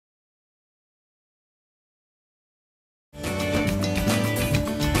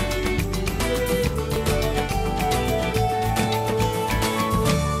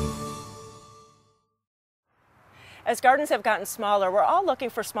As gardens have gotten smaller, we're all looking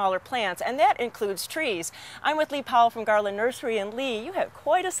for smaller plants, and that includes trees. I'm with Lee Powell from Garland Nursery, and Lee, you have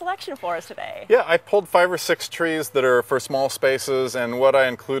quite a selection for us today. Yeah, I pulled 5 or 6 trees that are for small spaces, and what I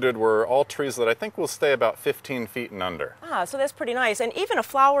included were all trees that I think will stay about 15 feet and under. Ah, so that's pretty nice. And even a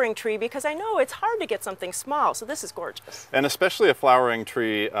flowering tree, because I know it's hard to get something small, so this is gorgeous. And especially a flowering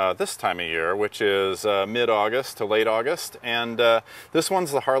tree this time of year, which is mid-August to late August. And this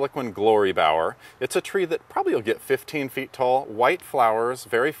one's the Harlequin Glory Bower. It's a tree that probably will get 15 feet tall, white flowers,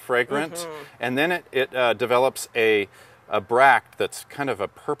 very fragrant, and then it develops a bract that's kind of a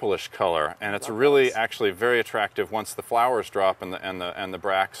purplish color, and it's really actually very attractive once the flowers drop and the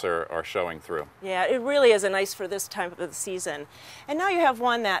bracts are showing through. Yeah, it really is a nice for this time of the season. And now you have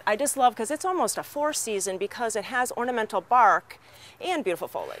one that I just love because it's almost a 4 season because it has ornamental bark and beautiful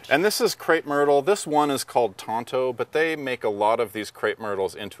foliage. And this is crepe myrtle. This one is called Tonto, but they make a lot of these crepe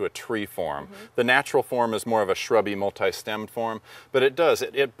myrtles into a tree form. The natural form is more of a shrubby, multi-stemmed form, but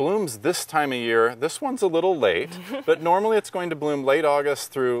it blooms this time of year. This one's a little late, but normally it's going to bloom late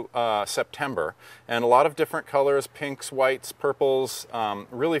August through September, and a lot of different colors, pinks, whites, purples,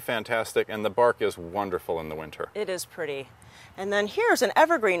 really fantastic, and the bark is wonderful in the winter. It is pretty. And then here's an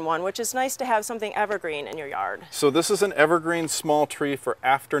evergreen one, which is nice to have something evergreen in your yard. So this is an evergreen small tree for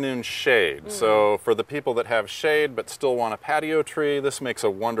afternoon shade. So for the people that have shade but still want a patio tree, this makes a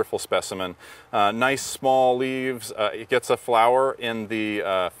wonderful specimen. Nice small leaves. It gets a flower in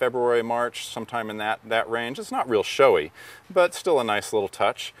the February, March, sometime in that range. It's not real showy, but still a nice little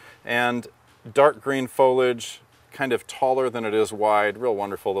touch. And dark green foliage, kind of taller than it is wide. Real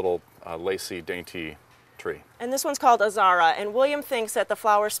wonderful little lacy, dainty tree. And this one's called Azara, and William thinks that the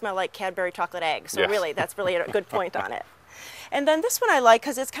flowers smell like Cadbury chocolate eggs. So really, that's really a good point on it. And then this one I like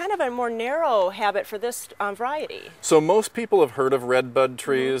because it's kind of a more narrow habit for this variety. So most people have heard of redbud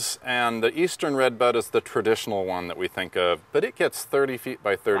trees, and the eastern redbud is the traditional one that we think of, but it gets 30 feet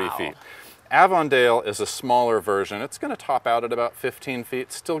by 30 feet. Avondale is a smaller version. It's going to top out at about 15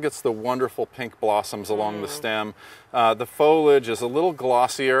 feet, still gets the wonderful pink blossoms along the stem. The foliage is a little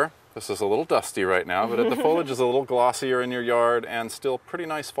glossier. This is a little dusty right now, but the foliage is a little glossier in your yard and still pretty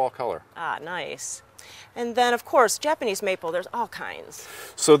nice fall color. Ah, nice. And then, of course, Japanese maple, there's all kinds.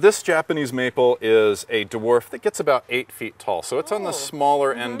 So this Japanese maple is a dwarf that gets about 8 feet tall. So it's on the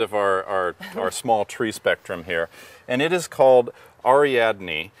smaller end of our small tree spectrum here. And it is called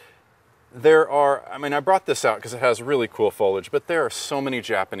Ariadne. I brought this out because it has really cool foliage, but there are so many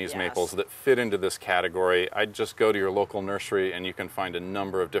Japanese maples that fit into this category. I'd just go to your local nursery and you can find a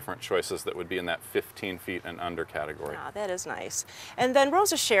number of different choices that would be in that 15 feet and under category. Ah, that is nice. And then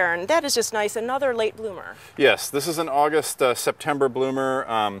Rose of Sharon, that is just nice, another late bloomer. Yes, this is an August, September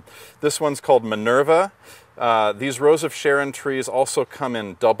bloomer. This one's called Minerva. These Rose of Sharon trees also come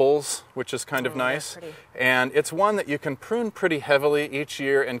in doubles, which is kind of nice. And it's one that you can prune pretty heavily each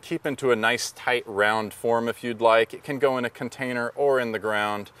year and keep into a nice tight round form if you'd like. It can go in a container or in the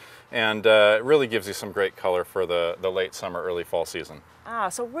ground, and it really gives you some great color for the late summer, early fall season. Ah,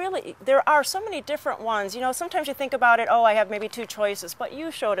 so really, there are so many different ones. You know, sometimes you think about it, oh, I have maybe 2 choices, but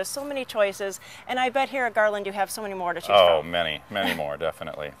you showed us so many choices, and I bet here at Garland you have so many more to choose from. Oh, many more,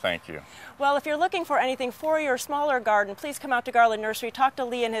 definitely. Thank you. Well, if you're looking for anything for your smaller garden, please come out to Garland Nursery, talk to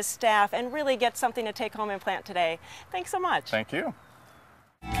Lee and his staff, and really get something to take home and plant today. Thanks so much. Thank you.